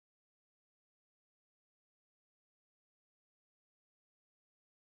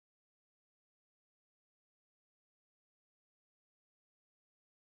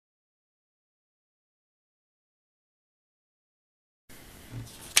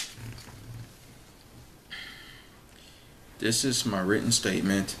This is my written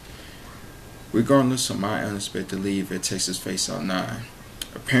statement regardless of my unexpected leave at Texas Face-Off 9.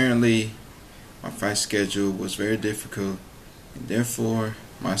 Apparently, my flight schedule was very difficult, and therefore,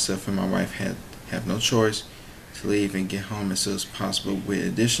 myself and my wife have no choice to leave and get home as soon as possible with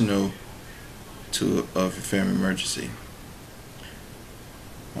additional to a family emergency.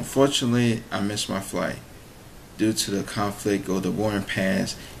 Unfortunately, I missed my flight due to the conflict or the warring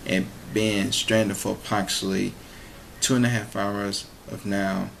pass and being stranded for approximately 2.5 hours of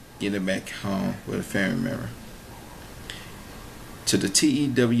now getting back home with a family member. To the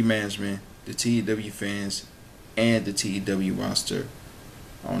TEW management, the TEW fans, and the TEW roster,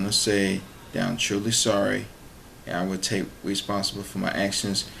 I want to say that I'm truly sorry, and I will take responsibility for my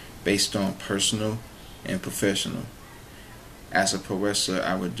actions based on personal and professional. As a pro wrestler,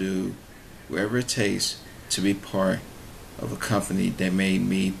 I would do whatever it takes to be part of a company that made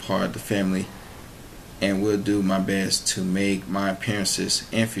me part of the family, and will do my best to make my appearances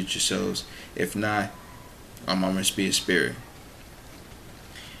in future shows. If not, I'm almost be a spirit.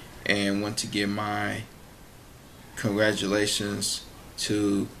 And want to give my congratulations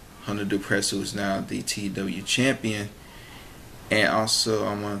to Hunter Dupress, who is now the TEW champion. And also,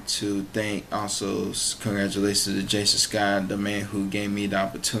 I want to thank, congratulations to Jason Scott, the man who gave me the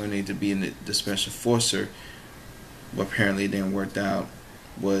opportunity to be in the special forcer, but apparently it didn't work out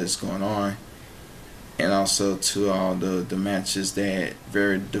what is going on. And also to all the matches that had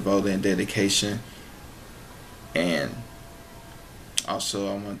very devoted and dedication. And also,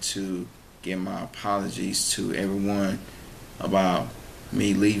 I want to give my apologies to everyone about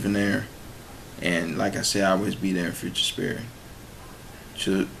me leaving there. And like I said, I always be there in future spirit.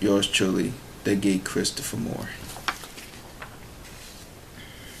 Yours truly, the GEEK Christopher Moore.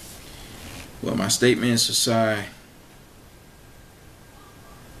 Well, my statements aside,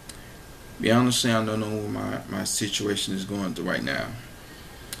 be honestly, I don't know where my situation is going through right now.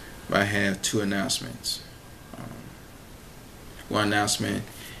 But I have two announcements. One announcement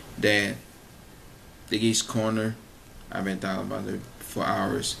that the Geek's Corner, I've been talking about it for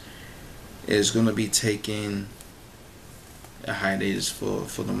hours, is going to be taking a hiatus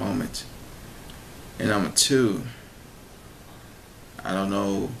for the moment. And number two, I don't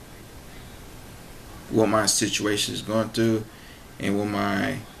know what my situation is going through and what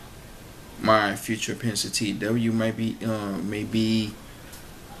my future appearance at TEW might be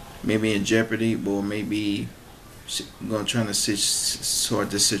in jeopardy, or maybe going to try to sort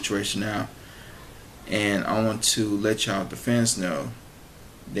this situation out. And I want to let y'all, the fans, know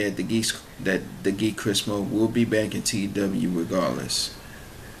that the GEEK Chris Mo will be back in TEW regardless.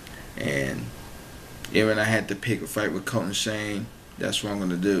 And even I had to pick a fight with Colton Shane, that's what I'm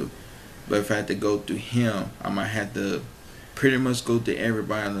going to do. But if I had to go through him, I might have to pretty much go through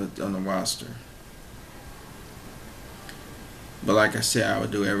everybody on the roster. But like I said, I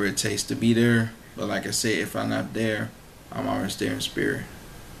would do whatever it takes to be there. But like I said, if I'm not there, I'm always there in spirit.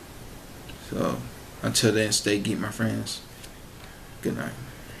 So until then, stay geek, my friends. Good night.